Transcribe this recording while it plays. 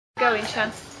going,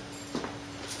 Shan?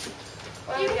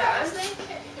 Well, yeah,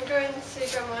 we're going to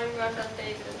see Grandma and Grandad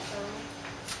David and Sean.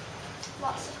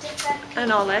 Lots of different.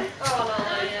 And Ollie. Oh,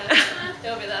 no, yeah.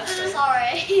 He'll be there too.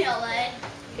 Sorry, Ollie.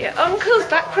 Your uncle's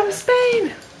back from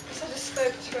Spain. So I just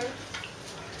spoke to her.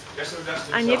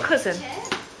 And your cousin.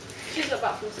 She's not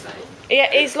back from Spain.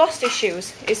 Yeah, he's lost his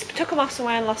shoes. He's took them off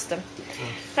somewhere and lost them.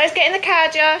 Let's get in the car,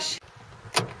 Josh.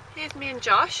 Here's me and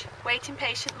Josh, waiting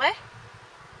patiently.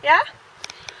 Yeah?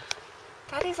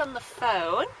 Daddy's on the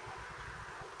phone,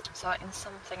 sorting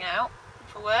something out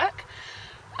for work.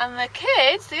 And the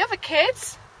kids, the other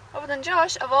kids, other than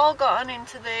Josh, have all gotten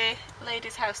into the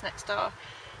lady's house next door.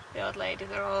 The old lady,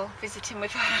 they're all visiting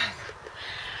with her.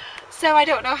 So I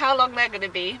don't know how long they're going to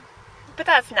be, but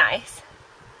that's nice.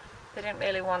 They didn't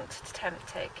really want to tempt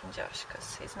taking Josh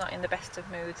because he's not in the best of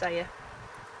moods, are you?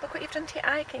 Look what you've done to your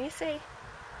eye, can you see?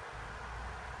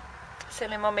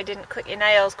 Silly mummy didn't clip your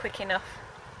nails quick enough.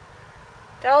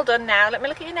 They're all done now. Let me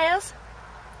look at your nails.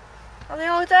 Are they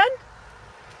all done?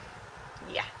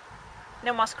 Yeah.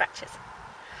 No more scratches.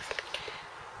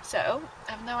 So,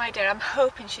 I have no idea. I'm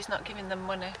hoping she's not giving them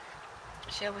money.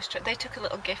 She always they took a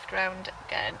little gift round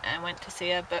again and went to see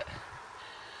her, but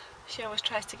she always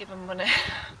tries to give them money.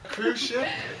 Cruise ship?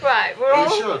 Right, we're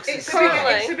all It's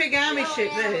currently a big army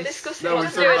ship, this. discussing what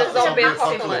to do in a zombie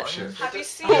apocalypse. Have you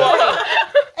seen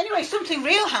Anyway, something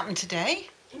real happened today.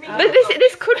 But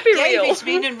this could be real. David's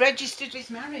been and registered his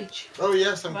marriage. Oh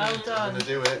yes, I'm Well done. going to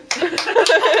do it.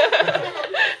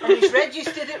 And he's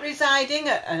registered at residing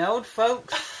at an old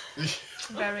folks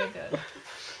Very good.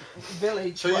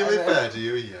 village. So you live whatever. there, do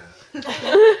you? Yeah.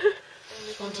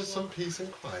 Just wanted some peace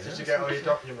and quiet. Did you get all your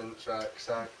documents right? Because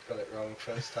I got it wrong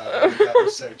first time. That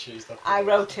was so cheesed up. I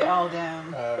wrote it all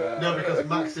down. No, because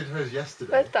Max did hers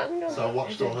yesterday, Where's Dan gone? so I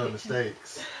watched all her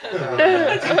mistakes.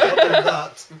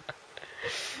 That.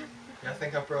 Yeah, I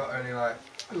think I brought only like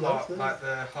love half, this. like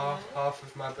the half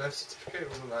of my birth certificate. It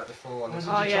wasn't like the full one.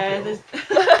 Oh yeah, there's...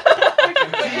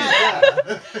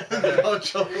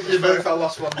 You both, I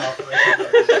lost one half of it.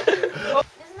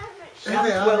 Here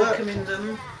they are, Welcoming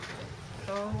them.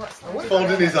 Oh, what's that? look.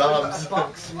 Folding his arms. A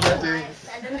box. Ready.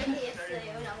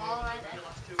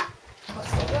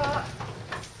 What's he got?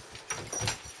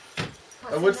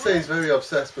 I would say he's very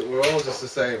obsessed, but we're all just the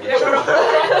same. Yeah, we're all...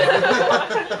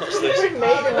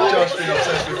 Josh being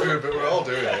obsessed with food, but we're all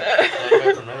doing it.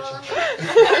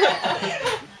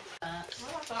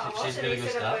 She's going to go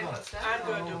start on it. I'd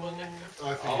go double decker. I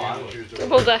think you would do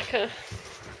Double decker.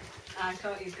 I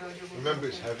thought you'd go double decker. Remember,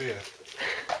 it's heavier.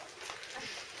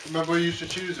 Remember, we used to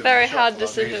choose it. Very hard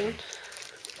decision.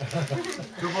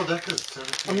 Double deckers.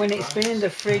 And when it's been in the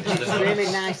fridge, it's really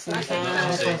nice and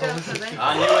hard.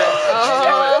 I knew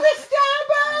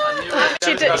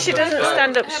it. She doesn't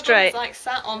stand up straight. Like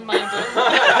sat on my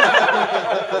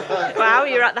Wow,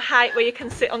 you're at the height where you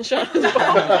can sit on Sean's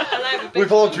bum.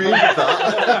 We've all dreamed of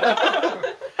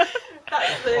that.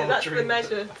 That's the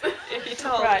measure. If you're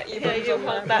tall, Right, you yeah, you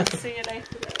want that. See you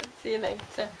later. See you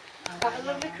later. Have a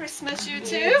lovely Christmas, you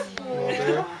two.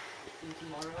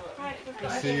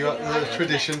 See you at the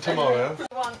tradition tomorrow.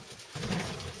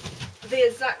 The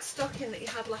exact stocking that you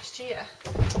had last year.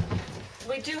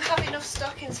 We do have enough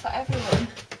stockings for everyone,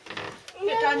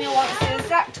 but Daniel wants the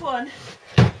exact one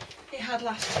he had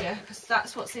last year because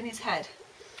that's what's in his head.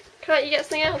 Can't you get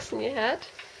something else in your head?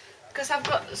 Because I've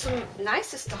got some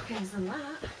nicer stockings than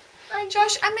that. And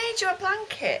Josh, I made you a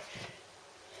blanket.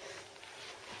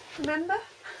 Remember?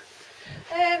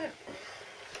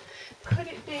 Could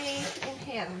it be in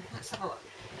here? Let's have a look.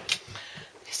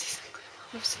 This is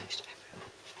we've searched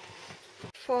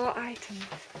everywhere. 4 items.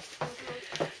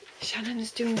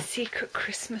 Shannon's doing secret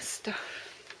Christmas stuff.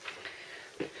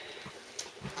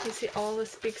 Is it all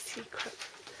this big secret?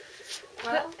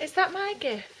 Well, Is that my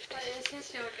gift? it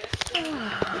is your gift.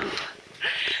 Oh.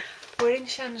 We're in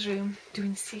Shan's room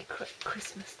doing secret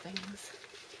Christmas things.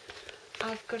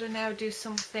 I've got to now do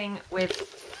something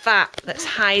with that that's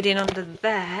hiding under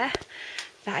there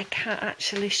that I can't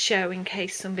actually show in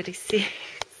case somebody sees.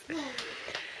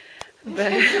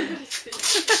 But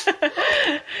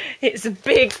it's a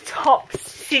big top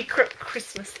secret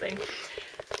Christmas thing.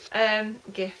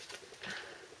 Gift.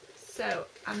 So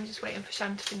I'm just waiting for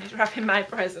Shan to finish wrapping my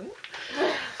present.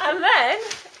 And then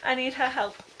I need her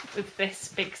help with this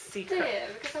big secret. Dear,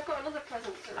 because I've got another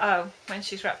present for you. Oh, when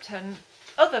she's wrapped her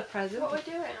other present. What are we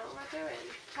doing? What am I doing?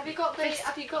 Have you got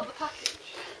the package?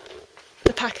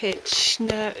 The package?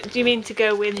 No. Do you mean to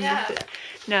go in? Yeah.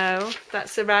 No,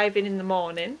 that's arriving in the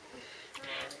morning.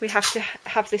 We have to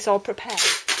have this all prepared.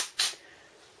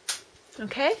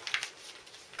 Okay?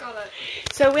 Got it.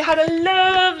 So we had a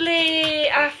lovely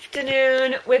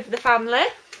afternoon with the family.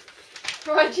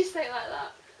 Why'd you say it like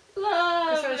that?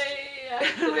 Lovely.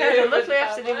 We had a lovely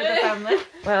afternoon with the family.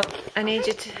 Well, I need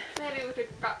you to... Maybe we could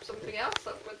wrap something else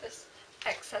up with this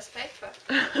excess paper.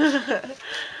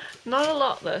 Not a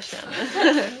lot though,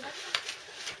 Shannon.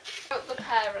 The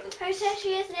parent. Her said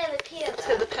she is nearly peeled.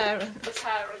 To the parent. The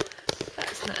parent.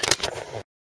 That's nice.